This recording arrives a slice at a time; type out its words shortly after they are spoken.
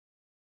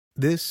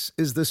This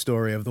is the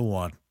story of the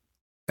one.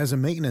 As a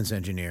maintenance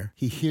engineer,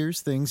 he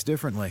hears things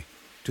differently.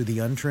 To the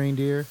untrained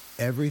ear,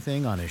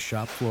 everything on his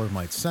shop floor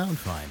might sound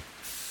fine,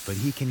 but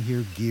he can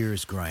hear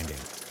gears grinding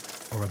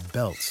or a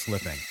belt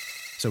slipping.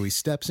 So he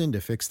steps in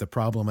to fix the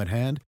problem at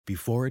hand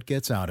before it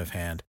gets out of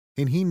hand.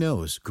 And he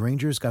knows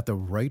Grainger's got the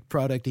right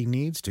product he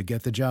needs to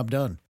get the job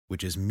done,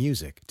 which is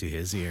music to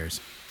his ears.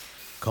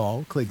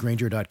 Call, click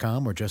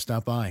Grainger.com, or just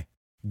stop by.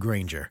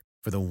 Grainger,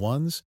 for the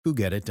ones who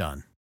get it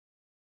done.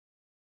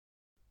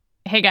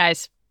 Hey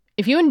guys,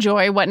 if you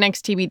enjoy What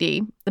Next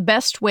TBD, the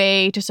best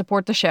way to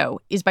support the show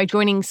is by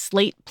joining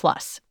Slate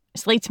Plus,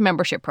 Slate's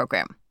membership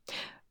program.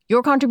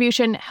 Your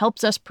contribution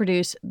helps us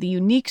produce the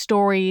unique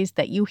stories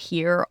that you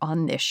hear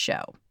on this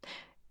show.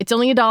 It's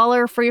only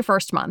 $1 for your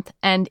first month,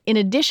 and in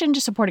addition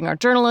to supporting our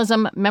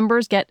journalism,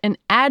 members get an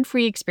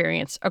ad-free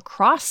experience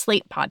across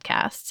Slate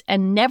podcasts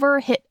and never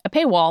hit a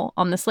paywall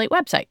on the Slate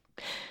website.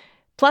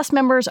 Plus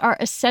members are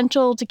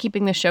essential to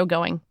keeping the show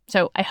going,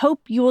 so I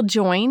hope you will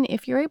join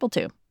if you're able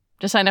to.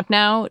 To sign up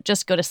now,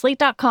 just go to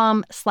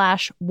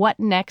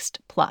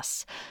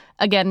slate.com/whatnextplus.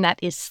 Again, that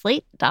is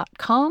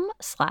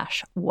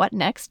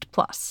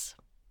slate.com/whatnextplus.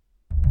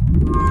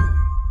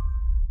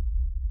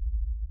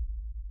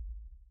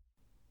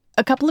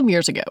 A couple of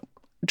years ago,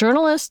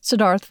 journalist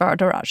Siddharth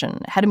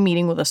Varadarajan had a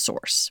meeting with a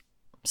source.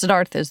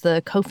 Siddharth is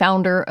the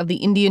co-founder of the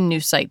Indian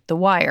news site The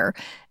Wire,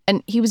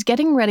 and he was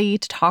getting ready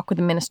to talk with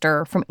a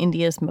minister from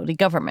India's Modi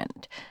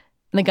government.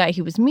 And the guy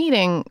he was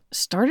meeting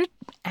started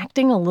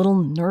acting a little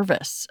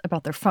nervous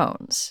about their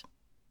phones.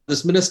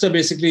 This minister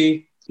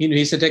basically,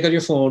 he said, take out your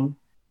phone.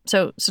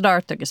 So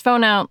Siddharth took his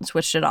phone out and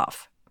switched it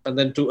off. And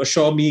then to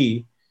assure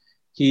me,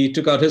 he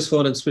took out his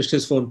phone and switched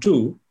his phone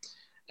too.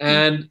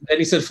 And then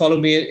he said, follow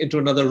me into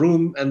another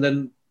room. And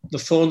then the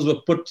phones were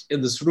put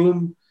in this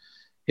room.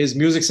 His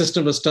music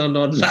system was turned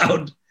on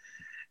loud.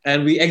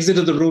 And we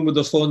exited the room with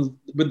the phone,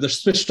 with the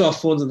switched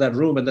off phones in that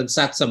room, and then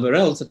sat somewhere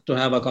else to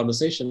have our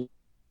conversation.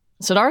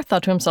 Siddharth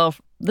thought to himself,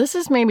 this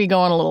is maybe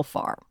going a little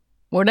far.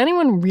 Would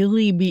anyone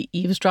really be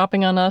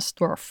eavesdropping on us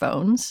through our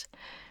phones?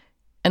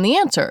 And the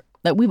answer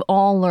that we've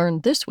all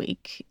learned this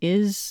week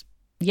is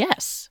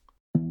yes.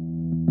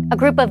 A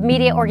group of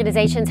media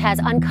organizations has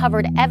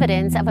uncovered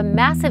evidence of a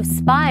massive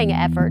spying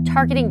effort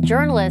targeting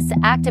journalists,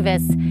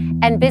 activists,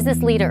 and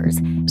business leaders.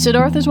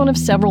 Siddharth is one of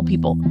several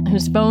people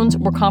whose phones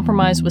were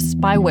compromised with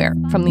spyware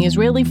from the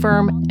Israeli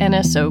firm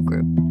NSO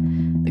Group.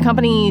 The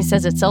company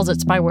says it sells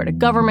its spyware to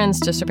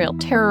governments to surveil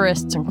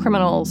terrorists and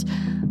criminals,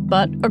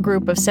 but a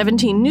group of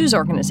 17 news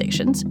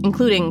organizations,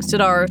 including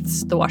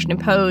Siddharth's, The Washington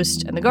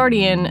Post, and The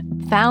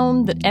Guardian,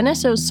 found that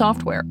NSO's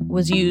software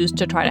was used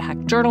to try to hack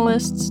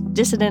journalists,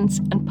 dissidents,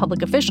 and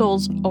public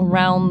officials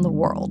around the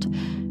world.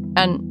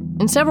 And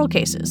in several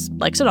cases,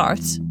 like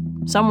Siddharth's,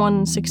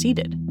 someone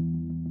succeeded.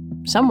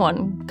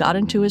 Someone got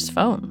into his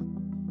phone.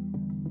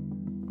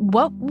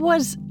 What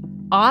was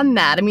on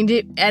that? I mean,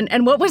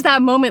 and what was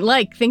that moment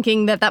like,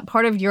 thinking that that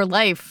part of your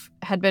life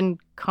had been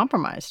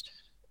compromised?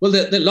 Well,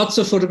 there are lots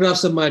of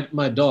photographs of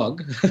my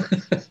dog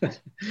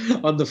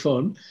on the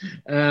phone,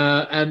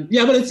 and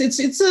yeah, but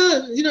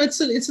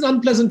it's an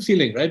unpleasant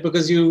feeling, right?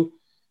 Because you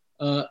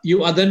are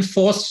then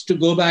forced to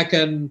go back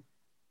and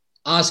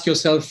ask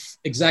yourself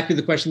exactly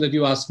the question that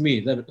you asked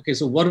me. That okay,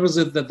 so what was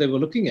it that they were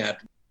looking at?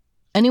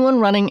 Anyone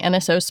running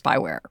NSO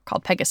spyware,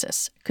 called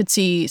Pegasus, could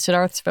see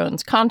Siddharth's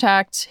phone's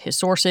contacts, his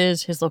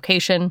sources, his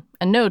location,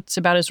 and notes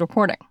about his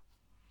reporting.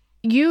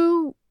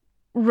 You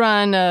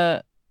run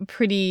a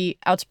pretty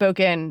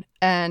outspoken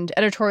and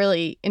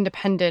editorially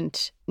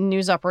independent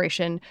news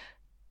operation.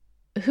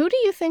 Who do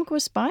you think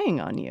was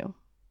spying on you?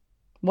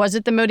 Was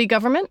it the Modi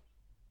government?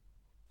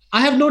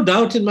 I have no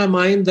doubt in my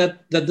mind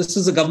that this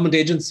is a government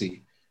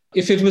agency.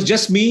 If it was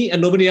just me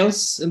and nobody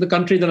else in the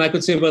country, then I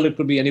could say, well, it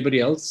could be anybody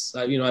else.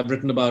 I've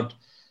written about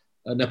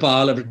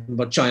Nepal, I've written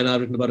about China,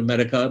 I've written about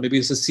America. Maybe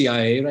it's the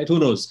CIA, right? Who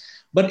knows?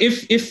 But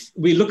if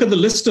we look at the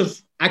list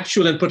of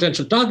actual and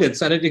potential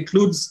targets, and it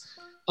includes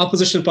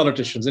opposition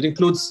politicians, it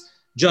includes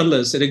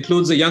journalists, it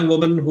includes a young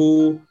woman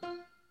who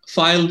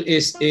filed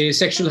a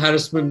sexual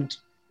harassment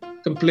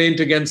complaint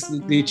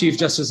against the Chief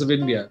Justice of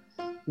India.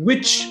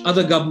 Which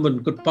other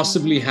government could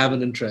possibly have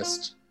an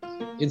interest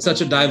in such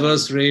a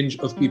diverse range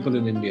of people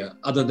in India,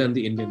 other than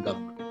the Indian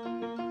government?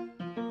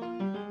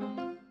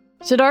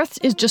 Siddharth's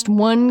is just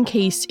one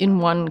case in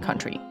one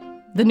country.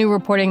 The new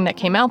reporting that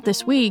came out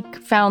this week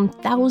found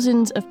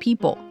thousands of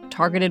people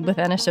targeted with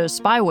NSO's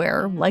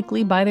spyware,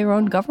 likely by their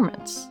own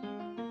governments.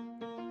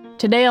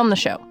 Today on the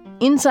show,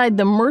 inside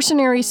the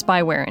mercenary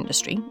spyware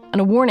industry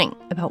and a warning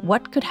about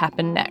what could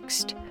happen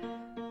next.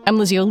 I'm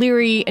Lizzie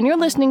O'Leary, and you're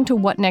listening to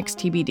What Next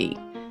TBD,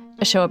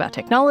 a show about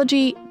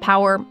technology,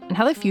 power, and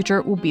how the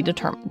future will be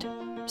determined.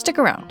 Stick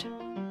around.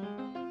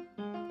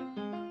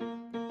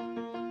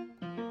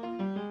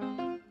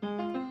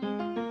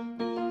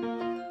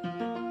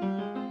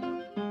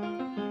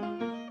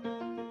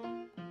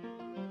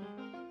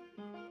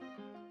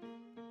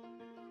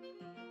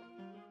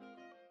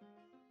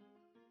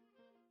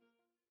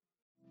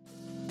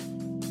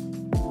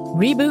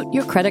 Reboot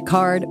your credit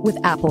card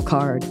with Apple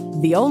Card,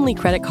 the only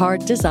credit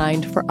card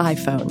designed for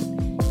iPhone.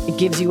 It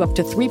gives you up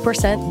to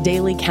 3%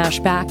 daily cash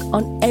back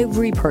on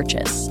every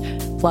purchase.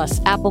 Plus,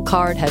 Apple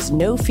Card has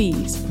no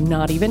fees,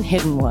 not even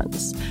hidden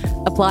ones.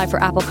 Apply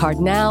for Apple Card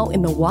now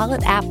in the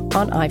Wallet app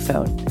on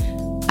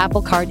iPhone.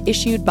 Apple Card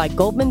issued by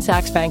Goldman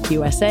Sachs Bank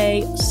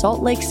USA,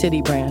 Salt Lake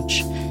City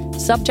branch.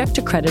 Subject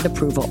to credit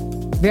approval.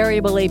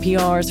 Variable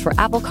APRs for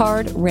Apple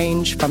Card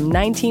range from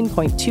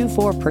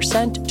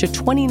 19.24% to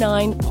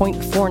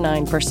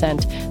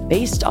 29.49%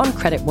 based on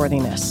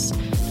creditworthiness.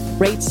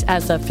 Rates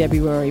as of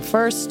February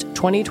 1st,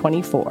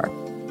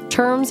 2024.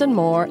 Terms and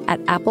more at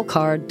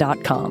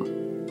applecard.com.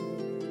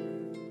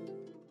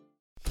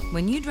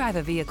 When you drive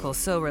a vehicle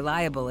so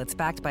reliable it's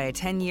backed by a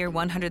 10-year,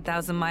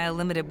 100,000-mile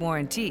limited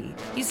warranty,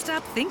 you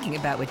stop thinking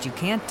about what you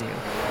can't do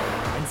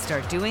and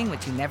start doing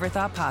what you never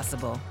thought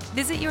possible.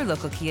 Visit your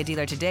local Kia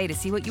dealer today to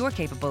see what you're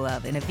capable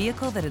of in a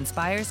vehicle that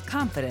inspires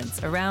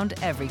confidence around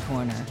every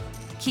corner.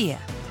 Kia,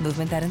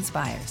 movement that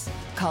inspires.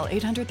 Call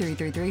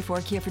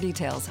 800-333-4KIA for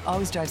details.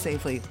 Always drive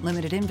safely.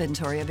 Limited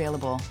inventory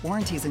available.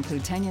 Warranties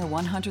include 10-year,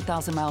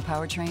 100,000-mile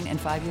powertrain and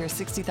 5-year,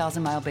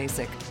 60,000-mile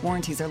basic.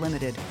 Warranties are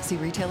limited. See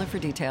retailer for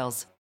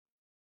details.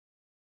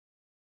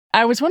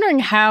 I was wondering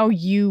how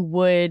you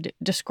would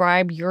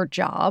describe your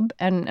job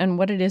and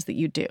what it is that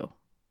you do.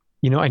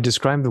 You know, I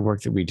describe the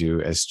work that we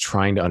do as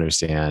trying to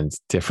understand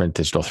different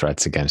digital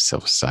threats against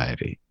civil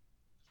society.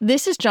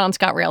 This is John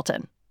Scott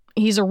Railton.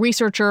 He's a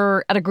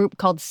researcher at a group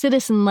called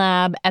Citizen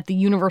Lab at the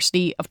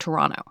University of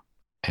Toronto.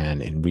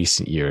 And in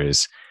recent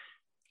years,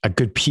 a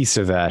good piece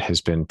of that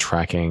has been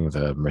tracking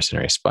the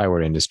mercenary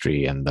spyware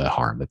industry and the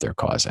harm that they're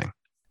causing.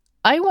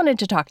 I wanted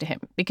to talk to him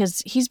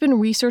because he's been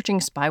researching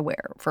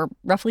spyware for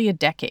roughly a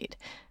decade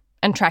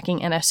and tracking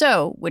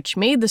NSO, which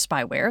made the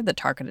spyware that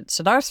targeted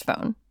Siddharth's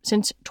phone,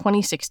 since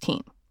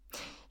 2016.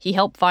 He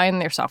helped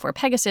find their software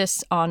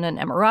Pegasus on an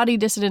Emirati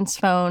dissident's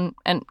phone,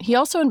 and he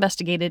also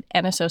investigated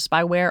NSO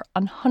spyware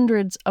on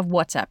hundreds of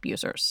WhatsApp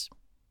users.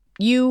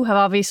 You have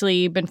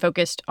obviously been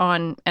focused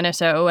on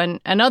NSO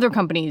and other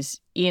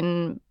companies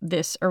in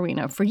this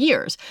arena for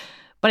years,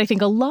 but I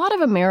think a lot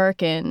of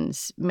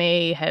Americans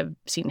may have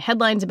seen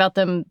headlines about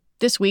them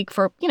this week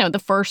for, the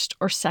first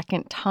or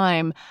second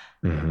time.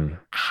 Mm-hmm.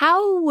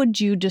 How would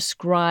you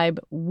describe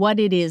what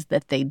it is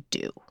that they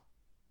do?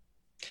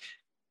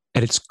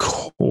 At its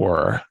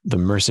core, the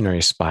mercenary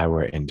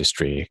spyware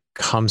industry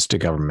comes to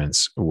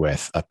governments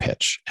with a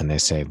pitch, and they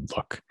say,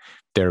 look,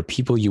 there are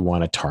people you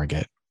want to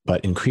target,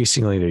 but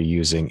increasingly they're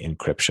using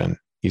encryption.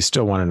 You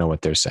still want to know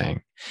what they're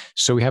saying.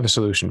 So we have a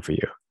solution for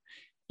you.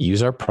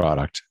 Use our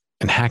product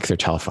and hack their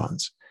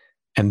telephones.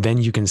 And then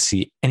you can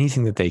see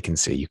anything that they can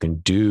see. You can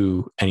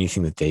do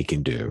anything that they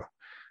can do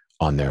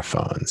on their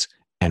phones.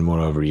 And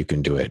moreover, you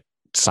can do it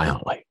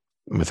silently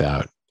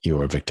without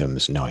your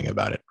victims knowing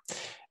about it.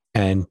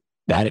 And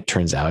that, it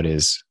turns out,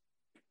 is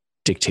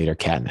dictator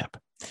catnip.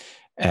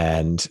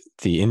 And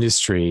the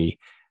industry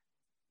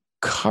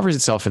covers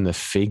itself in the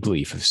fig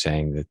leaf of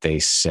saying that they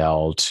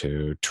sell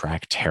to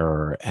track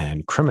terror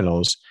and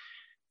criminals.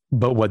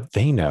 But what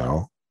they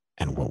know,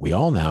 and what we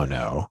all now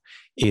know,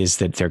 is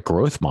that their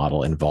growth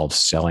model involves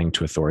selling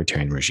to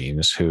authoritarian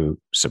regimes who,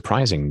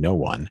 surprising no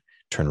one,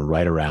 turn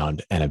right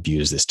around and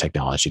abuse this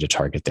technology to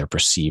target their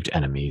perceived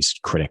enemies,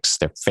 critics,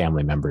 their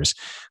family members,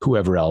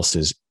 whoever else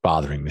is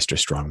bothering Mr.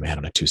 Strongman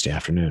on a Tuesday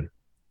afternoon.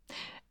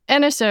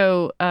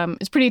 NSO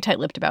is pretty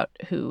tight-lipped about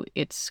who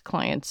its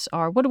clients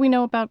are. What do we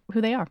know about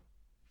who they are?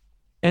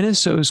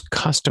 NSO's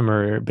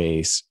customer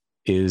base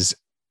is,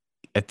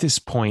 at this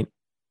point,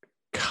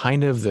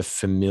 kind of the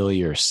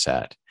familiar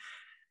set.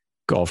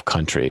 Gulf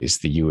countries,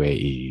 the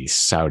UAE,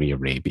 Saudi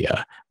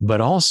Arabia, but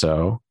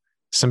also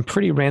some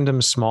pretty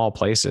random small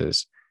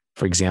places.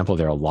 For example,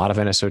 there are a lot of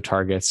NSO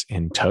targets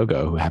in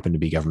Togo who happen to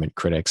be government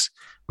critics.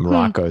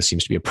 Morocco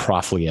seems to be a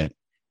profligate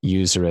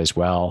user as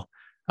well.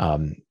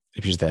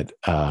 Because that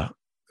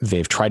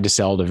they've tried to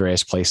sell to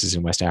various places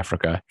in West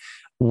Africa.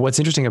 What's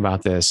interesting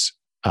about this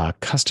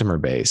customer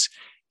base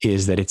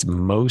is that it's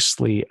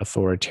mostly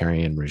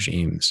authoritarian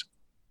regimes.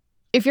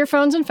 If your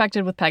phone's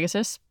infected with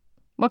Pegasus,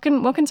 what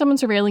can someone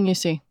surveilling you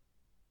see?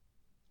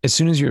 As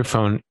soon as your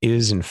phone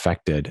is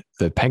infected,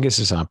 the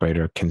Pegasus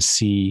operator can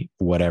see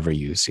whatever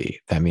you see.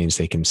 That means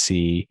they can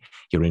see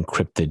your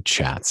encrypted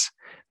chats.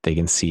 They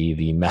can see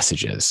the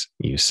messages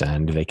you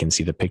send. They can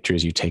see the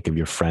pictures you take of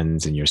your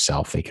friends and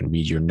yourself. They can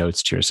read your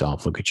notes to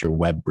yourself, look at your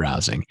web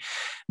browsing.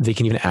 They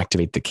can even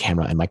activate the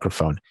camera and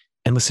microphone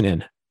and listen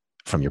in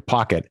from your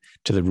pocket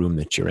to the room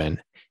that you're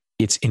in.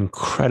 It's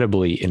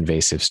incredibly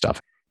invasive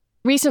stuff.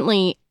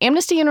 Recently,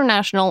 Amnesty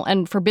International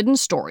and Forbidden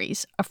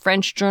Stories, a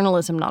French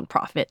journalism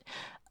nonprofit,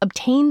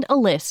 obtained a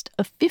list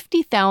of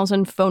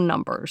 50,000 phone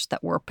numbers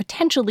that were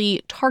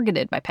potentially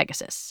targeted by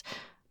Pegasus.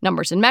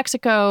 Numbers in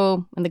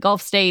Mexico, in the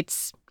Gulf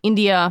states,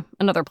 India,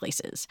 and other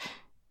places.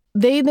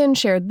 They then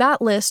shared that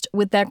list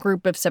with that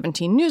group of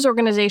 17 news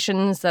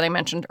organizations that I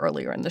mentioned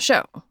earlier in the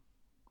show.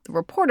 The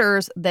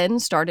reporters then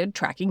started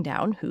tracking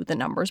down who the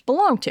numbers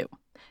belonged to.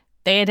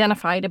 They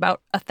identified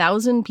about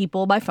 1,000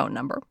 people by phone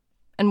number,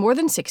 and more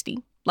than 60,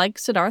 like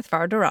Siddharth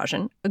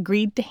Varadarajan,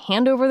 agreed to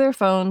hand over their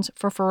phones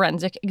for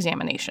forensic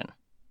examination.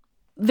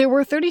 There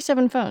were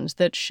 37 phones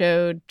that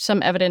showed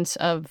some evidence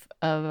of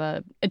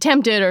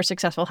attempted or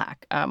successful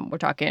hack. We're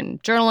talking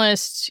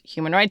journalists,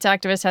 human rights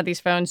activists had these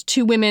phones,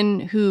 2 women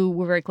who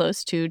were very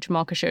close to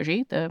Jamal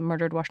Khashoggi, the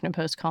murdered Washington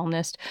Post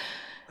columnist.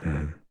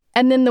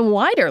 And then the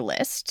wider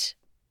list,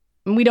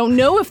 we don't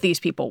know if these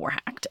people were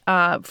hacked.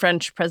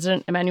 French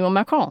President Emmanuel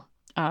Macron,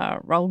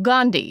 Rahul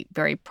Gandhi,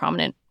 very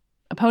prominent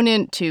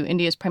opponent to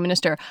India's prime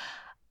minister.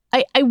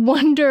 I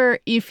wonder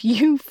if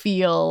you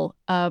feel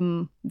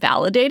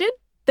validated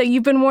that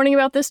you've been warning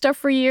about this stuff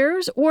for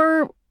years,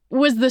 or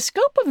was the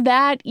scope of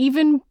that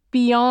even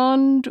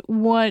beyond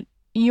what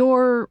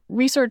your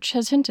research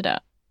has hinted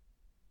at?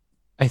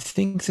 I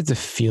think that the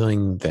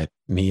feeling that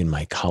me and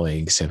my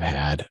colleagues have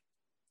had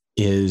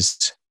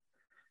is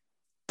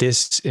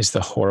this is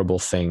the horrible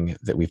thing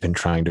that we've been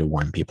trying to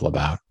warn people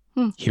about.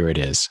 Here it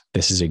is.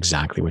 This is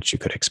exactly what you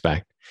could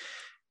expect.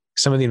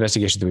 Some of the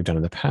investigations that we've done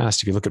in the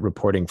past, if you look at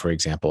reporting, for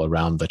example,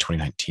 around the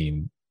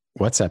 2019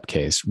 WhatsApp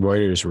case,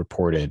 Reuters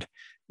reported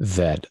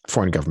that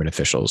foreign government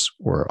officials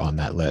were on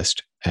that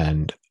list.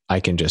 And I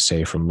can just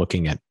say from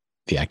looking at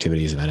the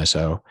activities of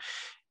NSO,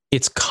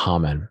 it's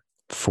common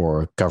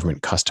for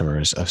government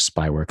customers of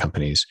spyware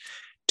companies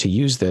to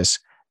use this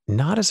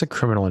not as a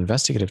criminal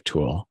investigative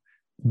tool,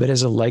 but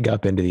as a leg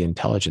up into the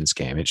intelligence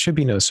game. It should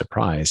be no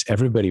surprise.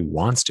 Everybody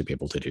wants to be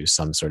able to do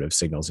some sort of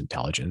signals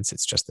intelligence.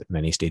 It's just that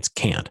many states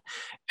can't.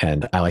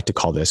 And I like to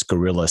call this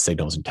guerrilla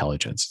signals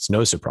intelligence. It's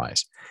no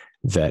surprise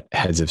that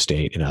heads of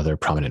state and other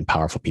prominent and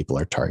powerful people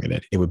are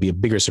targeted. It would be a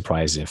bigger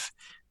surprise if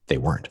they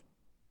weren't.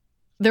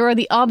 There are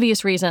the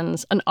obvious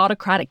reasons an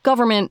autocratic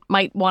government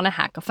might want to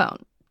hack a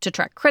phone, to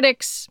track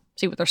critics,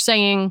 see what they're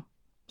saying,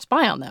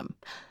 spy on them.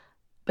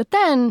 But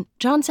then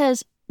John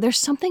says there's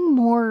something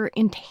more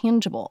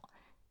intangible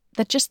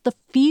that just the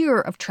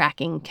fear of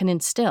tracking can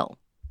instill.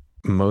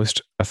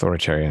 Most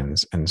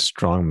authoritarians and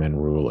strongmen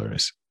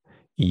rulers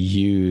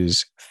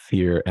use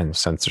fear and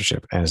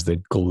censorship as the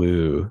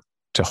glue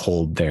to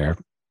hold their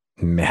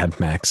Mad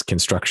Max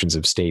constructions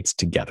of states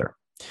together.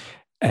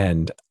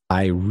 And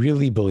I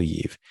really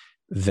believe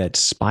that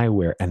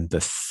spyware and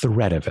the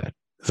threat of it,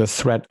 the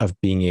threat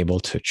of being able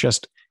to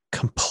just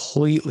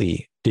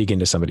completely dig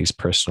into somebody's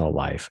personal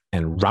life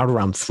and route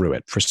around through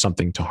it for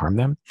something to harm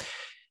them,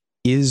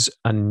 is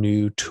a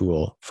new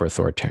tool for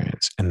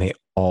authoritarians. And they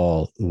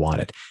all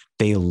want it.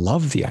 They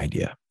love the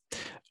idea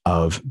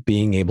of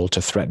being able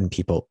to threaten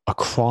people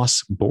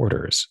across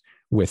borders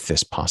with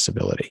this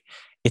possibility.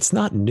 It's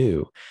not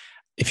new.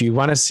 If you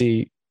want to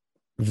see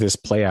this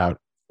play out,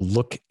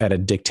 look at a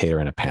dictator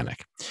in a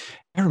panic.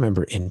 I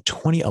remember in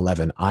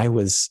 2011, I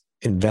was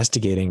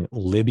investigating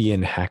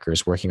Libyan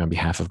hackers working on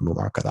behalf of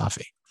Muammar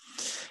Gaddafi.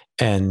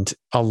 And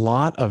a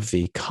lot of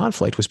the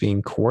conflict was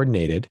being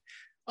coordinated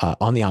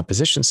on the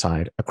opposition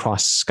side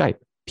across Skype.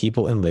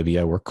 People in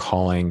Libya were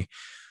calling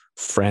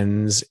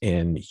friends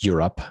in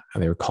Europe,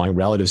 and they were calling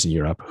relatives in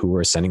Europe who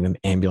were sending them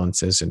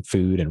ambulances and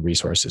food and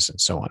resources and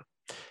so on.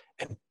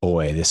 And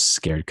boy, this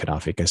scared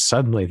Gaddafi, because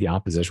suddenly the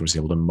opposition was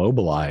able to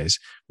mobilize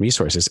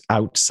resources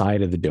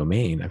outside of the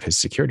domain of his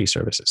security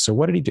services. So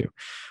what did he do?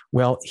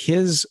 Well,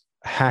 his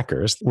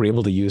hackers were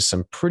able to use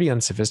some pretty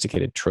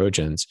unsophisticated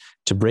Trojans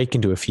to break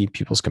into a few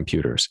people's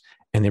computers,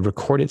 and they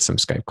recorded some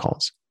Skype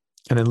calls.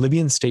 And then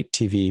Libyan state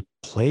TV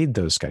played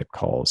those Skype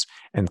calls,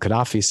 and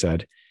Gaddafi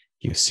said,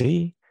 "You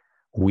see,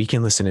 we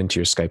can listen into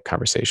your Skype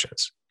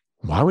conversations."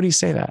 Why would he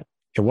say that?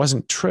 It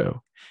wasn't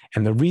true.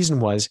 And the reason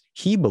was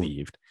he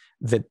believed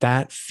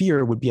that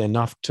fear would be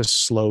enough to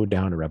slow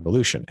down a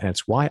revolution. And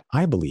it's why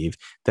I believe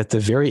that the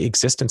very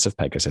existence of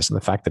Pegasus and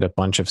the fact that a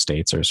bunch of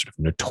states are sort of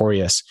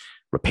notorious,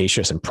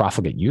 rapacious, and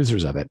profligate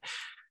users of it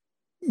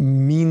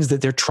means that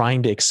they're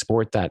trying to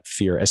export that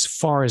fear as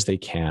far as they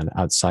can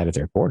outside of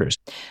their borders.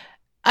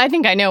 I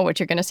think I know what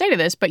you're going to say to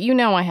this, but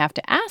I have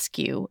to ask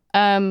you.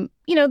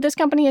 This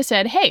company has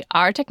said, hey,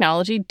 our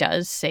technology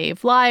does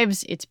save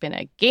lives. It's been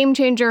a game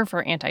changer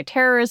for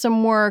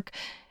anti-terrorism work.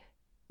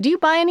 Do you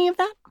buy any of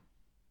that?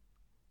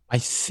 I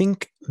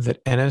think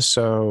that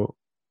NSO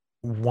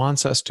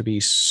wants us to be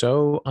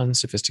so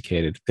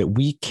unsophisticated that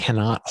we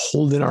cannot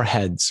hold in our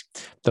heads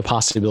the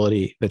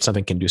possibility that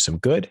something can do some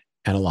good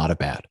and a lot of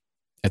bad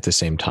at the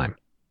same time.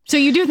 So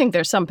you do think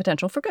there's some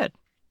potential for good?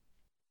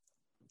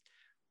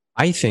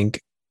 I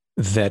think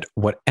that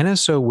what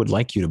NSO would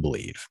like you to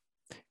believe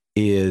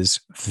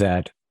is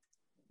that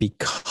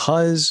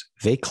because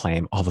they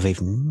claim, although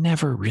they've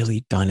never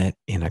really done it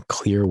in a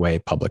clear way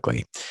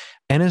publicly,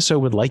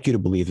 NSO would like you to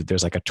believe that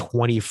there's like a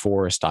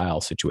 24 style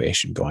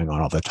situation going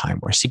on all the time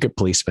where secret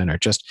policemen are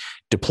just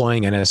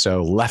deploying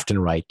NSO left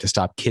and right to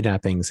stop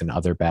kidnappings and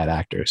other bad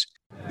actors.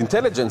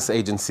 Intelligence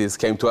agencies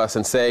came to us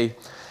and say,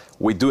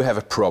 we do have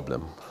a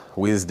problem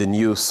with the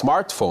new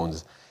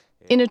smartphones.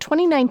 In a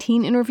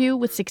 2019 interview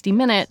with 60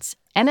 Minutes,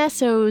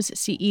 NSO's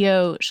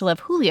CEO, Shalev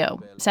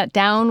Julio, sat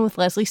down with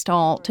Leslie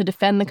Stahl to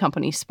defend the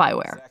company's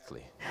spyware.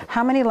 Exactly.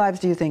 How many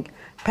lives do you think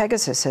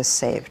Pegasus has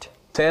saved?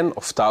 Tens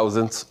of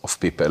thousands of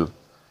people.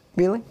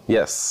 Really?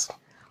 Yes.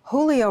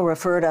 Julio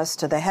referred us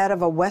to the head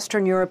of a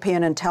Western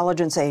European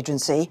intelligence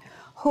agency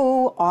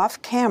who,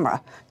 off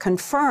camera,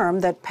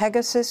 confirmed that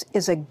Pegasus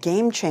is a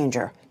game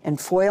changer in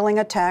foiling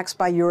attacks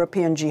by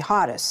European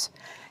jihadists,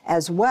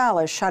 as well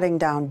as shutting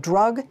down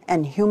drug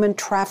and human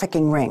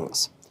trafficking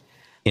rings.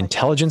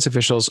 Intelligence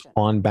officials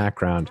on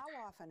background.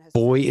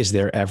 Boy, is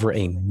there ever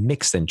a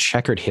mixed and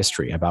checkered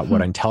history about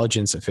what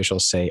intelligence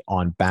officials say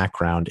on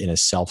background in a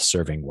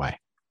self-serving way.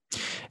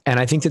 And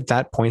I think that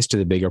that points to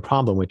the bigger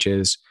problem, which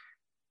is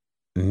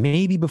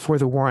maybe before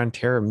the war on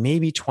terror,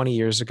 maybe 20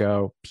 years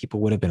ago, people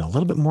would have been a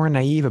little bit more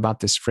naive about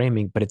this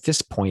framing. But at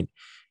this point,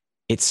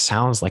 it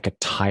sounds like a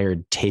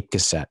tired tape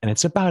cassette, and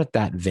it's about at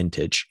that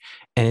vintage,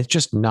 and it's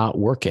just not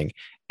working.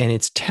 And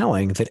it's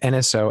telling that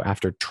NSO,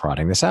 after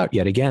trotting this out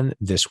yet again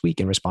this week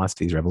in response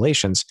to these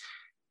revelations,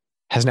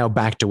 has now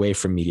backed away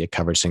from media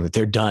coverage, saying that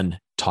they're done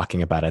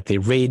talking about it. They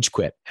rage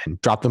quit and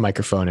dropped the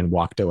microphone and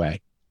walked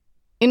away.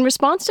 In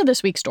response to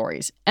this week's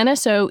stories,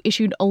 NSO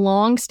issued a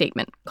long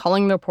statement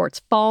calling the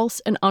reports false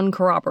and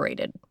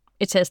uncorroborated.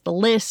 It says the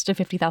list of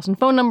 50,000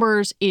 phone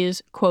numbers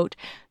is, quote,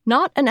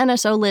 not an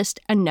NSO list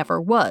and never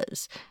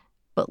was.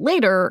 But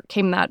later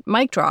came that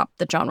mic drop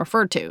that John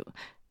referred to.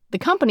 The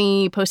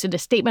company posted a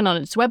statement on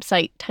its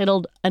website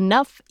titled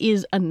 "Enough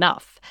is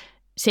Enough,"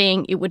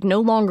 saying it would no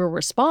longer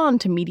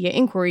respond to media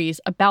inquiries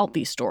about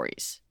these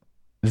stories.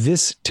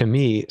 This, to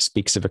me,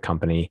 speaks of a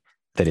company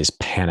that is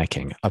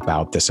panicking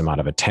about this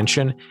amount of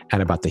attention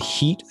and about the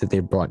heat that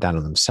they brought down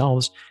on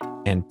themselves,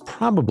 and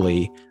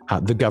probably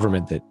the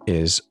government that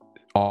is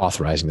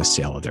authorizing the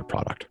sale of their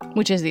product.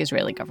 Which is the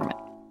Israeli government.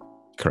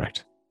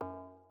 Correct.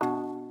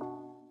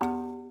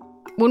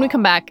 When we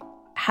come back,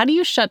 how do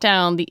you shut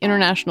down the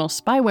international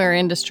spyware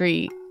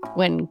industry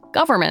when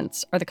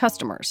governments are the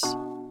customers?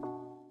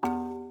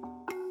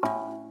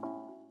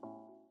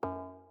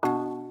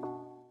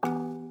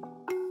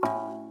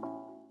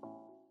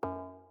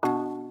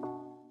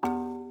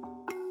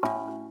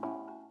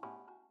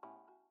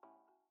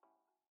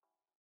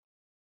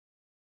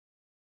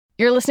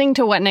 You're listening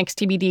to What Next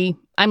TBD.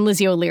 I'm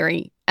Lizzie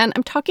O'Leary, and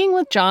I'm talking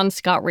with John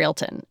Scott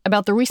Railton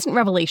about the recent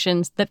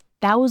revelations that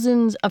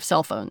thousands of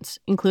cell phones,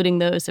 including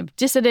those of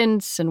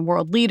dissidents and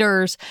world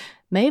leaders,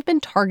 may have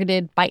been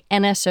targeted by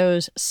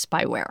NSO's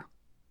spyware.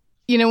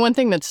 You know, one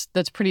thing that's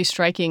pretty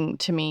striking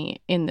to me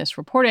in this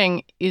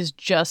reporting is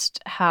just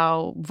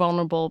how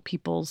vulnerable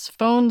people's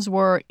phones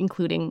were,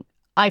 including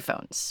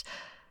iPhones.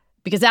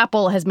 Because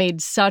Apple has made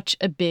such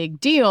a big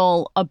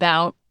deal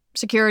about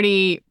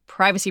security,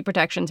 privacy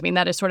protections. I mean,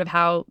 that is sort of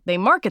how they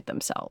market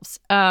themselves.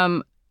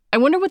 I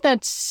wonder what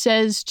that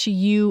says to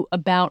you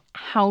about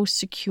how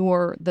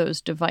secure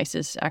those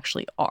devices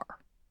actually are.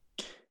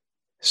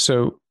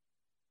 So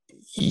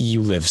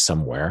you live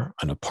somewhere,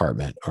 an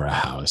apartment or a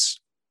house.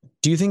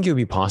 Do you think it would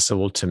be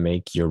possible to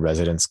make your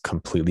residence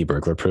completely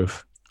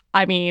burglar-proof?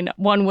 I mean,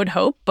 one would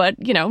hope, but,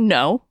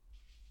 no.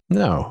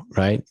 No,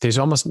 right? There's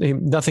almost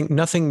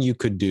nothing you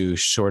could do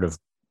short of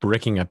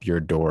bricking up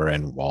your door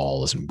and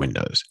walls and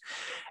windows.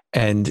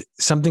 And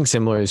something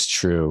similar is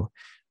true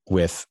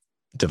with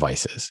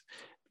devices.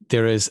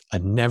 There is a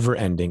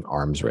never-ending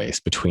arms race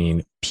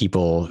between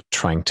people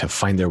trying to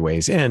find their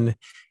ways in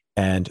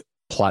and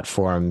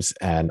platforms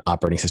and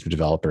operating system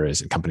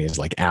developers and companies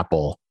like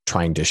Apple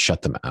trying to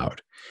shut them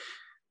out.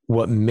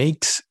 What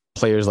makes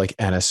players like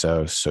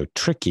NSO so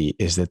tricky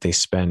is that they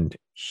spend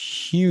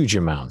huge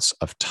amounts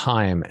of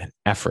time and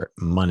effort,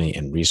 money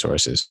and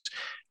resources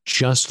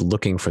just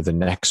looking for the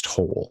next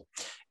hole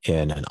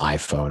in an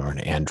iPhone or an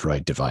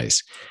Android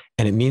device.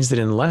 And it means that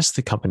unless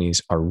the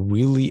companies are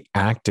really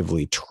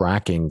actively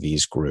tracking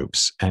these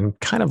groups and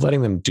kind of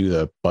letting them do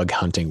the bug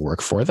hunting work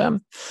for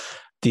them,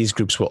 these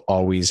groups will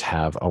always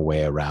have a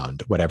way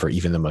around whatever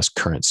even the most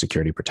current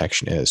security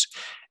protection is.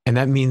 And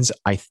that means,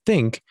 I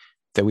think,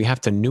 that we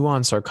have to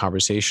nuance our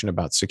conversation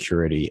about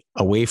security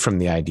away from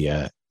the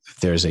idea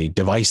there's a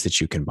device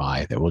that you can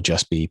buy that will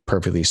just be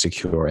perfectly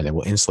secure and that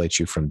will insulate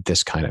you from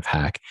this kind of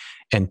hack,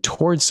 and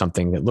towards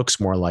something that looks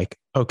more like,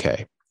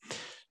 okay,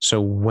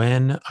 so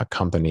when a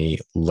company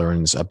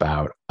learns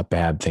about a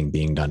bad thing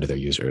being done to their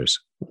users,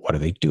 what do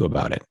they do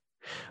about it?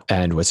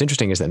 And what's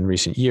interesting is that in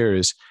recent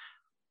years,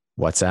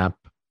 WhatsApp,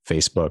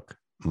 Facebook,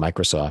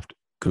 Microsoft,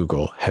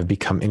 Google have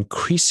become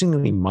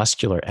increasingly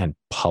muscular and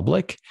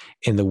public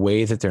in the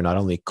way that they're not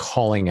only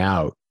calling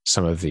out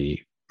some of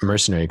the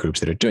mercenary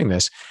groups that are doing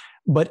this,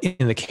 but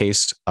in the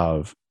case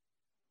of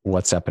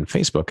WhatsApp and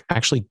Facebook,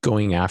 actually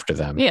going after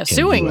them in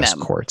suing US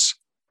them. courts.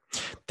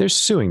 They're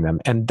suing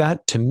them. And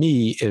that, to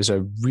me, is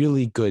a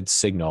really good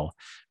signal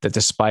that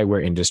the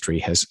spyware industry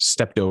has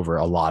stepped over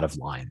a lot of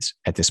lines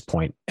at this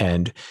point,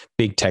 and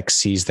big tech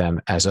sees them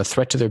as a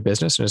threat to their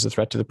business and as a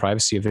threat to the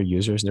privacy of their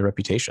users and their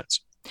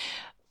reputations.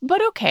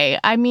 But okay,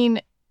 I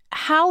mean,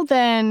 how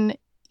then,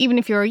 even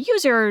if you're a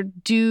user,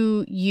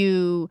 do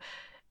you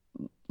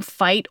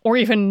fight or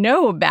even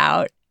know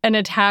about an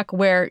attack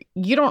where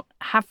you don't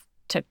have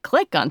to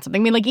click on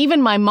something? I mean, like,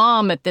 even my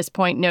mom at this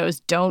point knows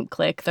don't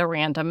click the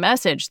random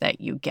message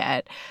that you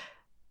get.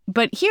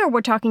 But here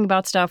we're talking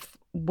about stuff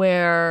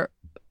where,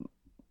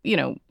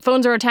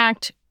 phones are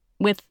attacked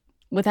with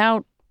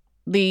without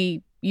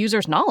the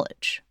user's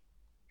knowledge.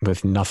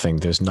 With nothing,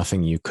 there's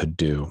nothing you could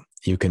do.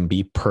 You can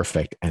be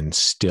perfect and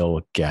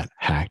still get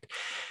hacked.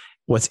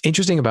 What's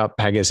interesting about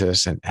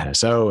Pegasus and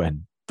NSO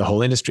and the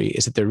whole industry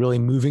is that they're really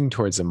moving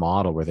towards a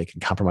model where they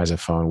can compromise a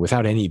phone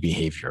without any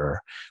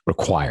behavior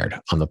required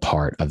on the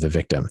part of the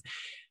victim.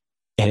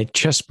 And it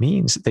just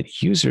means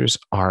that users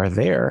are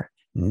there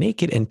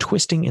naked and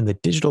twisting in the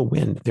digital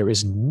wind. There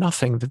is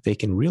nothing that they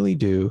can really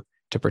do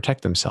to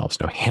protect themselves.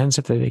 No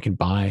handset that they can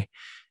buy,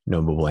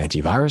 no mobile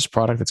antivirus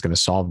product that's going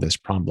to solve this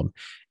problem.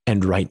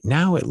 And right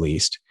now, at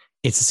least,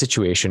 it's a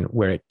situation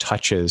where it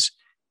touches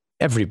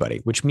everybody,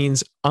 which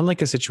means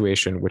unlike a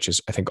situation, which is,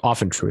 I think,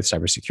 often true with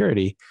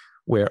cybersecurity,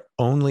 where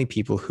only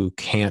people who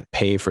can't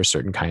pay for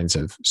certain kinds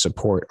of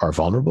support are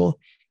vulnerable,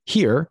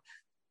 here,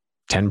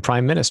 10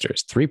 prime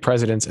ministers, 3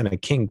 presidents, and a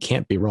king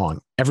can't be wrong.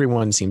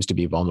 Everyone seems to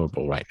be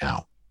vulnerable right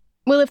now.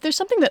 Well, if there's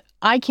something that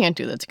I can't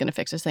do that's going to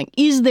fix this thing,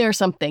 is there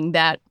something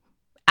that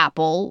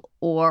Apple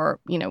or,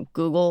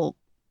 Google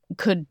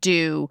could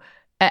do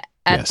at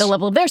Yes. the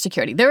level of their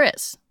security? There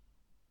is.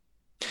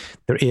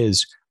 There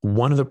is.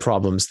 One of the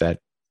problems that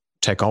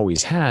tech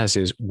always has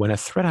is when a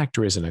threat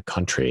actor is in a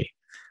country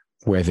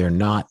where they're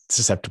not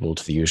susceptible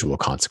to the usual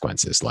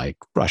consequences, like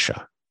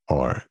Russia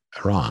or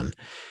Iran,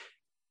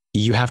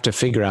 you have to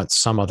figure out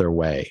some other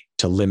way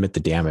to limit the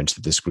damage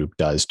that this group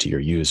does to your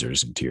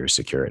users and to your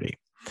security.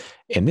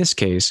 In this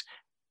case,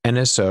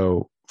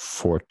 NSO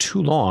for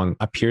too long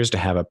appears to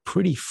have a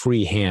pretty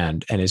free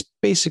hand and is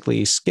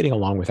basically skidding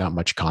along without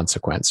much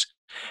consequence.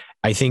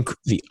 I think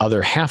the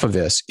other half of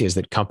this is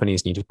that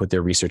companies need to put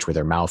their research where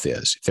their mouth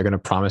is. If they're going to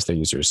promise their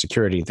users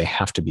security, they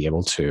have to be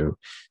able to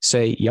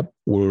say, yep,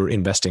 we're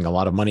investing a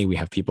lot of money. We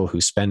have people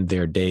who spend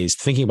their days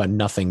thinking about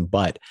nothing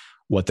but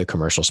what the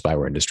commercial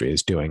spyware industry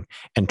is doing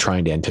and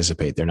trying to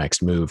anticipate their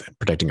next move and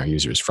protecting our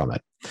users from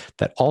it.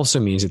 That also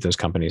means that those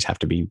companies have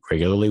to be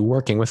regularly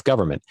working with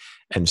government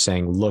and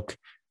saying, look,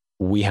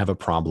 we have a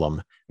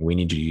problem. We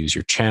need you to use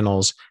your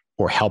channels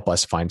or help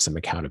us find some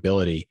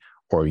accountability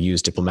or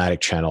use diplomatic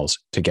channels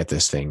to get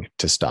this thing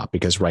to stop.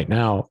 Because right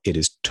now it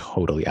is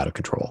totally out of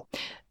control.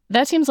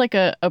 That seems like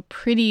a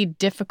pretty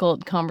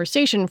difficult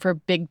conversation for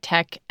big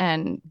tech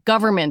and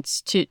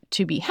governments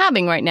to be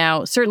having right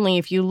now. Certainly,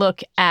 if you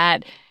look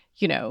at,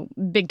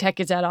 big tech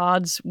is at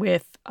odds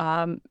with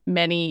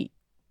many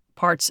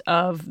parts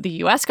of the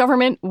U.S.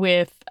 government,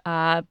 with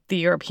the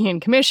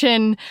European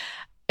Commission.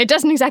 It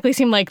doesn't exactly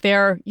seem like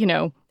they're,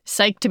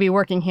 psyched to be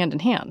working hand in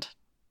hand.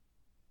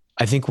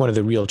 I think one of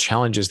the real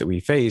challenges that we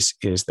face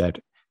is that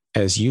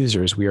as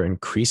users, we are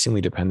increasingly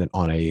dependent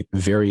on a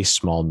very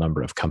small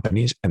number of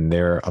companies and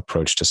their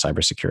approach to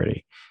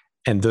cybersecurity.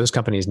 And those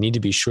companies need to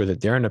be sure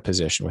that they're in a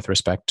position with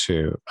respect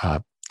to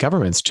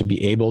governments to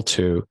be able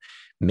to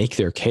make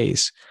their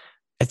case.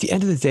 At the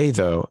end of the day,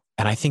 though,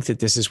 and I think that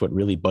this is what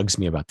really bugs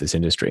me about this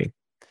industry,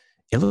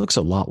 it looks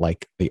a lot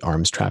like the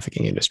arms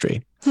trafficking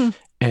industry.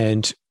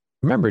 And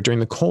remember, during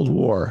the Cold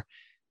War,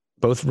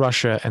 both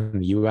Russia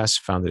and the US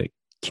found it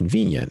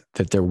convenient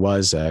that there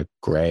was a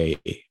gray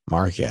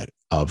market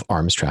of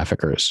arms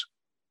traffickers.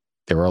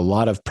 There were a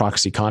lot of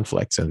proxy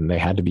conflicts and they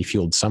had to be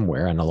fueled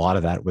somewhere. And a lot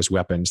of that was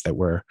weapons that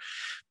were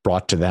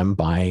brought to them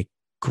by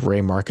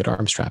gray market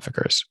arms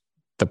traffickers.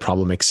 The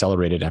problem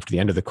accelerated after the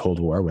end of the Cold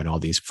War when all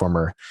these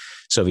former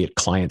Soviet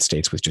client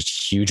states with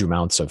just huge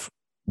amounts of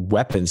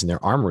weapons in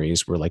their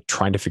armories were like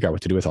trying to figure out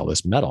what to do with all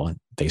this metal. And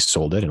they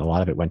sold it. And a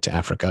lot of it went to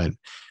Africa and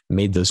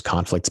made those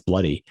conflicts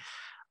bloody.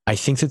 I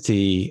think that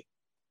the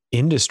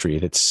industry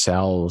that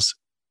sells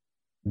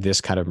this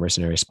kind of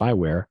mercenary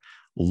spyware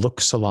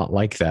looks a lot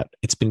like that.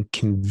 It's been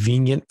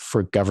convenient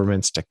for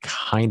governments to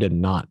kind of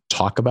not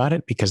talk about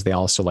it because they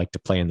also like to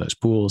play in those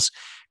pools,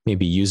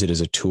 maybe use it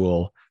as a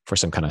tool for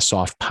some kind of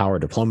soft power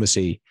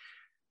diplomacy.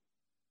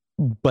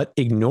 But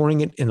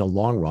ignoring it in the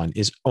long run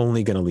is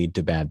only going to lead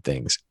to bad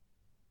things.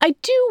 I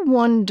do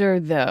wonder,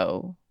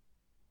 though,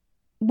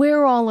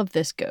 where all of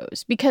this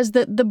goes, because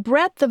the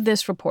breadth of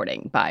this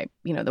reporting by,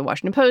 the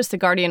Washington Post, the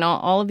Guardian,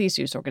 all of these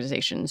news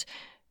organizations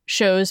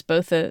shows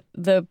both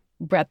the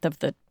breadth of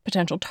the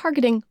potential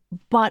targeting,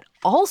 but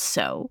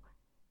also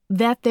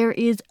that there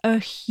is a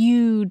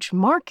huge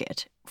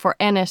market for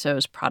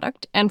NSO's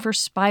product and for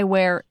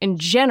spyware in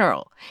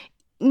general.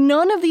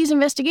 None of these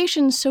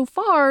investigations so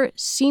far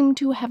seem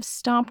to have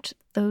stopped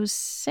those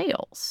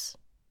sales.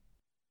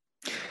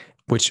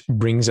 Which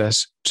brings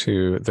us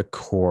to the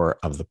core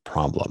of the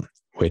problem,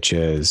 which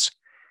is,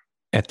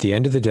 at the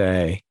end of the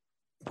day,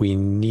 we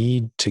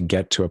need to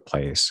get to a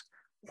place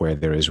where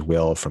there is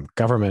will from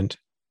government,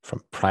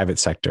 from private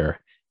sector,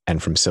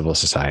 and from civil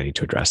society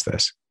to address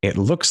this. It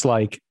looks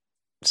like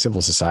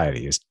civil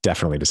society has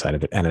definitely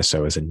decided that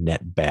NSO is a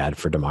net bad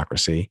for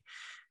democracy.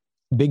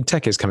 Big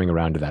tech is coming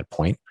around to that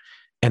point.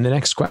 And the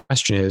next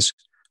question is,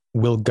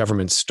 will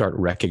governments start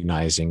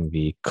recognizing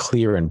the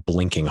clear and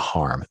blinking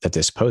harm that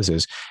this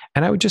poses?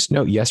 And I would just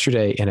note,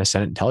 yesterday in a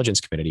Senate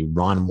Intelligence Committee,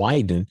 Ron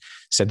Wyden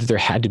said that there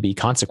had to be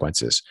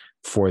consequences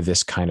for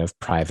this kind of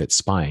private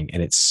spying.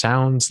 And it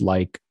sounds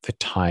like the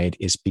tide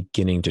is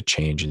beginning to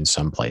change in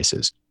some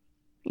places.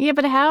 Yeah,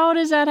 but how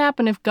does that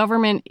happen if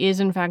government is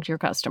in fact your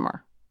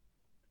customer?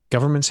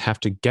 Governments have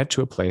to get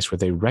to a place where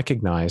they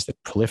recognize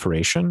that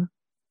proliferation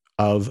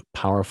of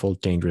powerful,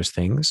 dangerous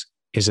things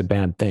is a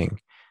bad thing.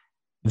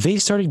 They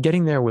started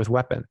getting there with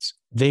weapons.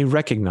 They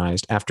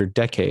recognized after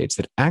decades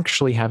that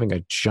actually having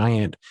a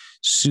giant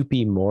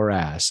soupy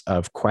morass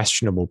of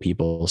questionable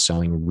people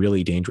selling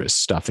really dangerous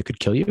stuff that could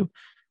kill you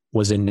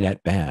was a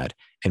net bad,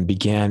 and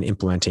began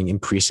implementing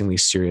increasingly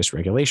serious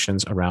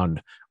regulations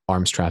around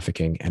arms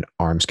trafficking and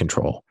arms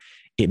control.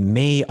 It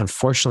may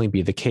unfortunately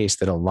be the case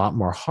that a lot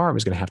more harm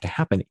is going to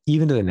happen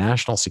even to the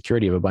national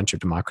security of a bunch of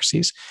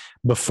democracies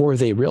before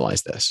they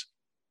realize this.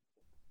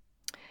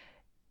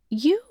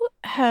 You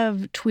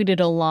have tweeted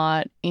a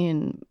lot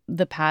in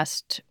the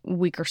past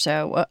week or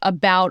so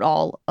about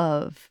all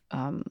of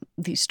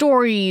these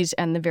stories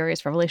and the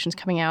various revelations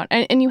coming out.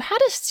 And you had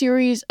a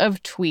series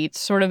of tweets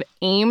sort of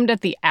aimed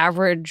at the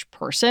average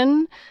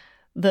person,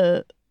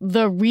 the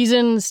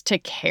reasons to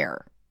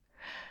care.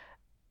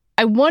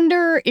 I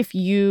wonder if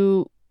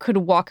you could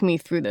walk me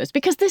through those,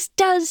 because this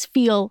does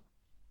feel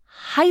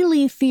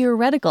highly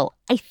theoretical.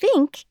 I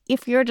think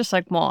if you're just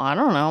like, well, I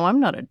don't know, I'm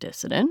not a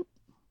dissident.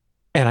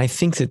 And I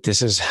think that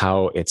this is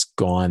how it's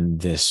gone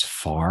this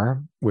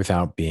far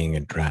without being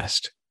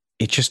addressed.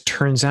 It just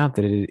turns out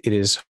that it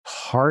is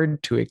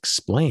hard to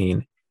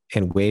explain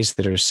in ways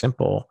that are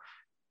simple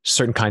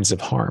certain kinds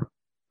of harm.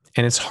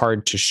 And it's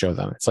hard to show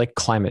them. It's like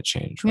climate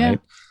change, right?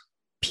 Yeah.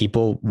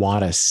 People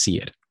want to see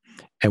it.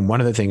 And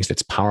one of the things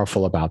that's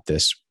powerful about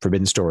this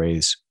Forbidden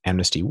Stories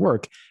amnesty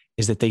work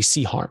is that they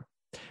see harm.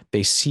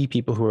 They see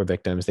people who are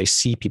victims. They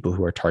see people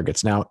who are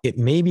targets. Now, it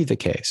may be the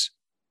case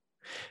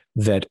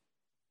that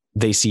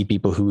they see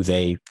people who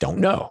they don't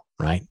know,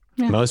 right?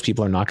 Yeah. Most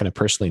people are not going to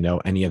personally know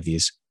any of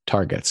these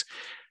targets.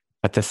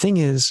 But the thing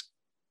is,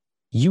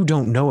 you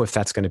don't know if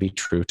that's going to be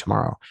true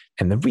tomorrow.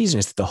 And the reason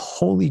is that the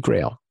holy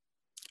grail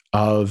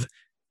of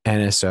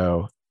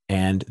NSO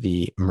and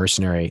the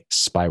mercenary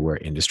spyware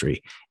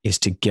industry is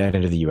to get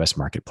into the US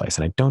marketplace.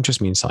 And I don't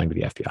just mean selling to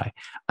the FBI.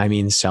 I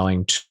mean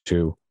selling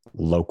to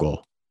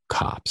local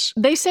cops.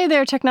 They say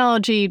their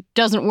technology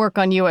doesn't work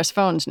on US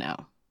phones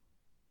now.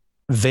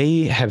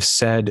 They have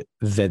said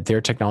that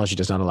their technology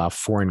does not allow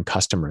foreign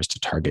customers to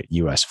target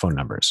US phone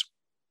numbers.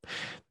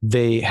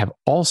 They have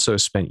also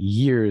spent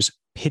years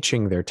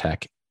pitching their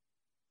tech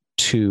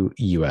to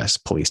US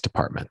police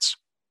departments.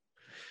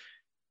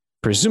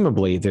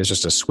 Presumably, there's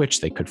just a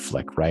switch they could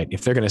flick, right?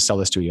 If they're going to sell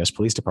this to a US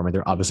police department,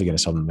 they're obviously going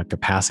to sell them the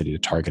capacity to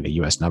target a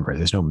US number.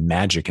 There's no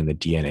magic in the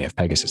DNA of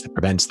Pegasus that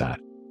prevents that.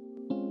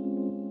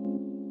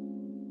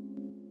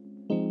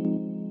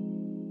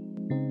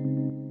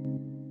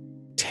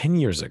 Ten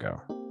years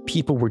ago,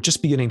 people were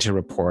just beginning to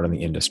report on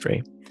the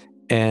industry,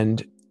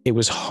 and it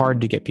was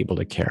hard to get people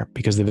to care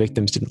because the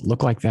victims didn't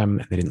look like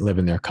them. They didn't live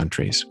in their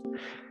countries.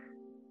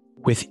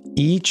 With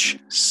each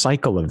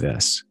cycle of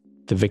this,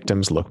 the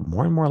victims look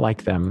more and more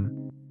like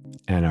them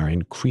and are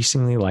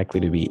increasingly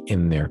likely to be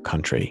in their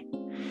country.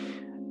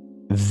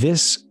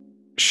 This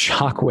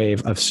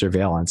shockwave of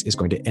surveillance is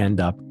going to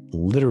end up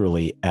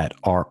literally at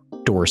our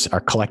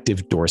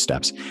collective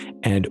doorsteps.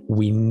 And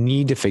we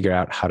need to figure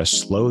out how to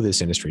slow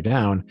this industry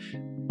down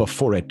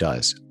before it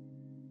does.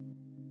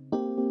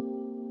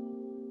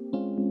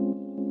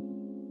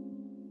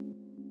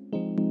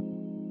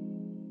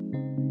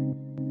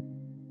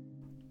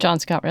 John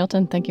Scott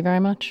Railton, thank you very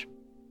much.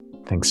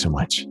 Thanks so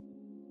much.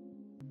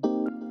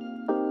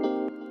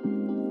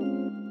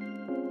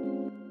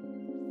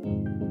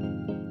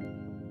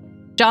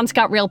 John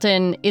Scott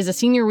Railton is a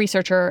senior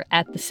researcher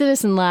at the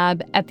Citizen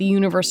Lab at the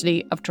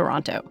University of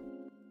Toronto.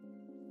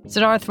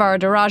 Siddharth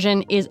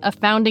Varadarajan is a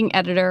founding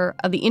editor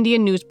of the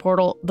Indian news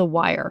portal The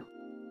Wire.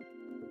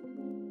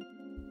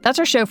 That's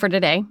our show for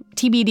today.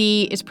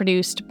 TBD is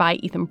produced by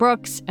Ethan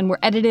Brooks, and we're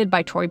edited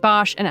by Tori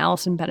Bosch and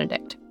Allison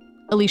Benedict.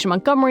 Alicia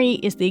Montgomery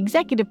is the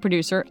executive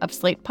producer of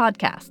Slate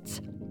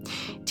Podcasts.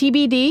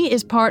 TBD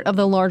is part of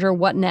the larger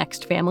What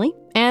Next family,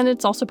 and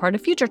it's also part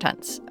of Future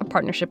Tense, a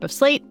partnership of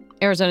Slate,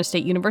 Arizona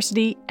State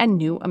University, and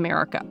New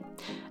America.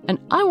 And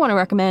I want to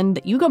recommend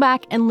that you go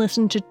back and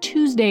listen to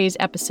Tuesday's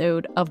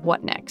episode of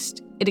What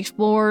Next. It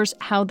explores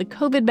how the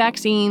COVID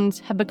vaccines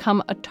have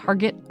become a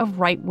target of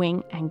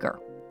right-wing anger.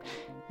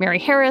 Mary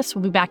Harris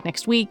will be back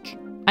next week.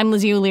 I'm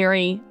Lizzie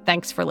O'Leary.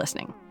 Thanks for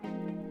listening.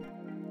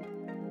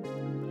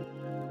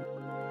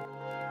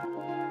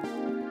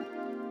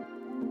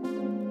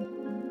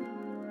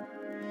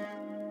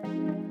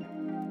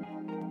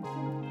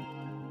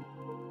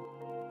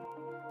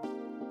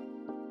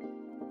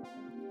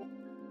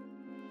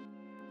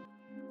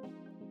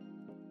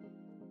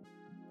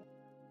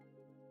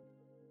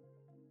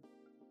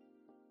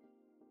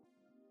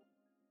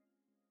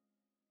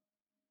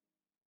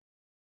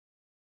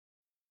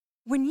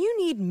 When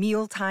you need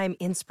mealtime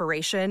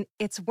inspiration,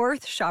 it's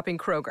worth shopping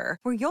Kroger,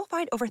 where you'll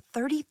find over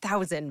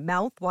 30,000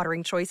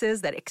 mouth-watering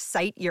choices that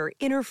excite your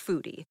inner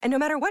foodie. And no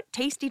matter what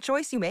tasty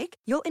choice you make,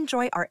 you'll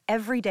enjoy our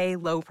everyday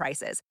low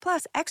prices,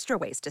 plus extra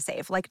ways to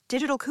save, like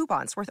digital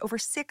coupons worth over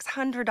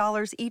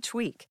 $600 each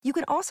week. You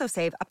can also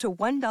save up to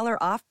 $1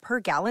 off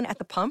per gallon at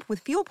the pump with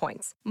fuel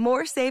points.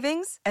 More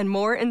savings and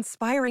more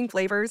inspiring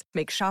flavors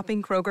make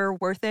shopping Kroger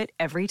worth it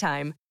every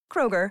time.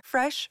 Kroger,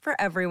 fresh for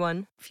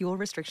everyone. Fuel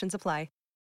restrictions apply.